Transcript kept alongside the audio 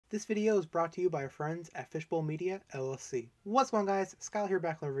This video is brought to you by our friends at Fishbowl Media, LLC. What's going on, guys? Kyle here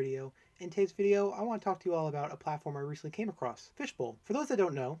back on the video. In today's video, I want to talk to you all about a platform I recently came across, Fishbowl. For those that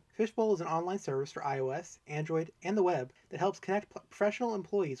don't know, Fishbowl is an online service for iOS, Android, and the web that helps connect professional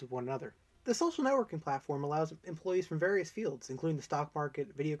employees with one another. The social networking platform allows employees from various fields, including the stock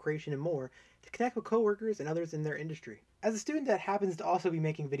market, video creation, and more, to connect with coworkers and others in their industry. As a student that happens to also be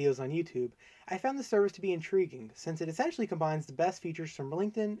making videos on YouTube, I found this service to be intriguing since it essentially combines the best features from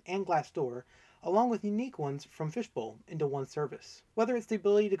LinkedIn and Glassdoor, along with unique ones from Fishbowl, into one service. Whether it's the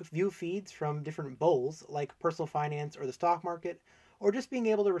ability to view feeds from different bowls, like personal finance or the stock market, or just being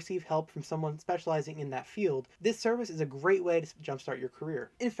able to receive help from someone specializing in that field, this service is a great way to jumpstart your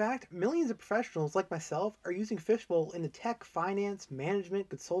career. In fact, millions of professionals like myself are using Fishbowl in the tech, finance, management,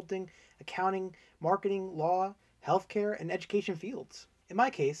 consulting, accounting, marketing, law, healthcare, and education fields. In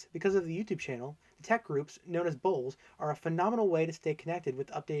my case, because of the YouTube channel, the tech groups, known as bowls, are a phenomenal way to stay connected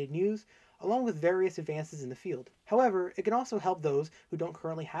with updated news, along with various advances in the field. However, it can also help those who don't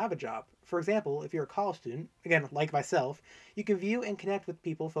currently have a job. For example, if you're a college student, again, like myself, you can view and connect with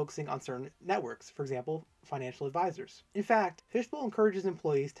people focusing on certain networks, for example, financial advisors. In fact, Fishbowl encourages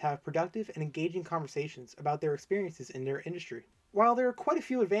employees to have productive and engaging conversations about their experiences in their industry. While there are quite a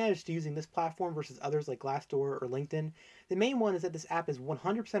few advantages to using this platform versus others like Glassdoor or LinkedIn, the main one is that this app is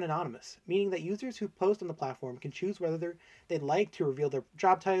 100% anonymous, meaning that users who post on the platform can choose whether they'd like to reveal their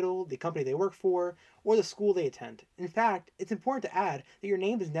job title, the company they work for, or the school they attend. In fact, it's important to add that your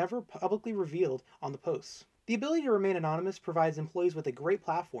name is never publicly revealed on the posts. The ability to remain anonymous provides employees with a great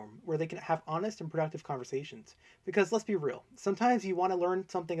platform where they can have honest and productive conversations. Because let's be real, sometimes you want to learn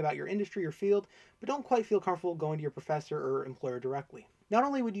something about your industry or field, but don't quite feel comfortable going to your professor or employer directly. Not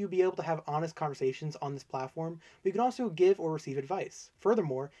only would you be able to have honest conversations on this platform, but you can also give or receive advice.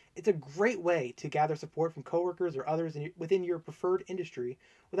 Furthermore, it's a great way to gather support from coworkers or others within your preferred industry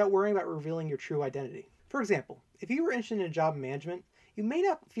without worrying about revealing your true identity. For example, if you were interested in a job in management, you may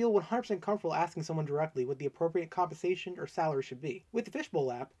not feel 100% comfortable asking someone directly what the appropriate compensation or salary should be. With the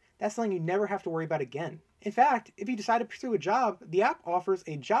Fishbowl app, that's something you never have to worry about again. In fact, if you decide to pursue a job, the app offers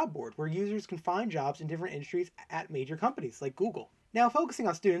a job board where users can find jobs in different industries at major companies like Google. Now, focusing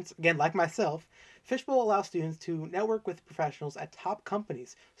on students, again, like myself, Fishbowl allows students to network with professionals at top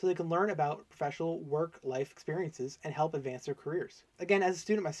companies so they can learn about professional work-life experiences and help advance their careers. Again, as a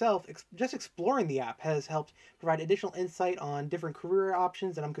student myself, just exploring the app has helped provide additional insight on different career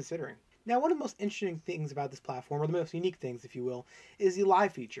options that I'm considering. Now, one of the most interesting things about this platform, or the most unique things, if you will, is the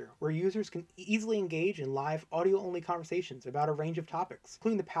live feature, where users can easily engage in live audio-only conversations about a range of topics,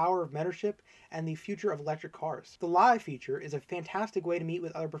 including the power of mentorship and the future of electric cars. The live feature is a fantastic way to meet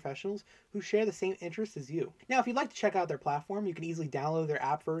with other professionals who share the same interests as you. Now, if you'd like to check out their platform, you can easily download their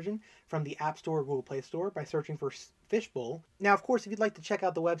app version from the App Store or Google Play Store by searching for Fishbowl. Now, of course, if you'd like to check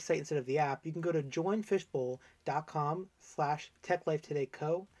out the website instead of the app, you can go to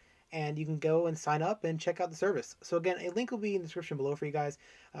joinfishbowl.com/techlifetodayco, and you can go and sign up and check out the service. So again, a link will be in the description below for you guys.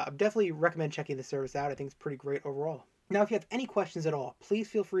 I definitely recommend checking the service out. I think it's pretty great overall. Now, if you have any questions at all, please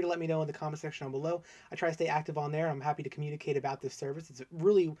feel free to let me know in the comment section down below. I try to stay active on there. I'm happy to communicate about this service. It's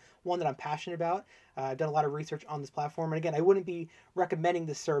really one that I'm passionate about. I've done a lot of research on this platform. And again, I wouldn't be recommending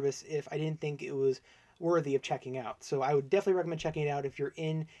this service if I didn't think it was worthy of checking out. So I would definitely recommend checking it out if you're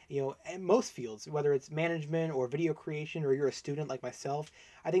in, most fields, whether it's management or video creation, or you're a student like myself.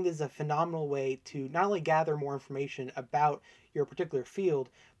 I think this is a phenomenal way to not only gather more information about your particular field,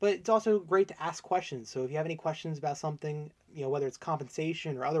 but it's also great to ask questions. So if you have any questions about something, whether it's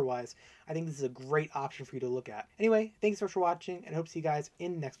compensation or otherwise, I think this is a great option for you to look at. Anyway, thanks so much for watching, and I hope to see you guys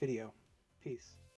in the next video. Peace.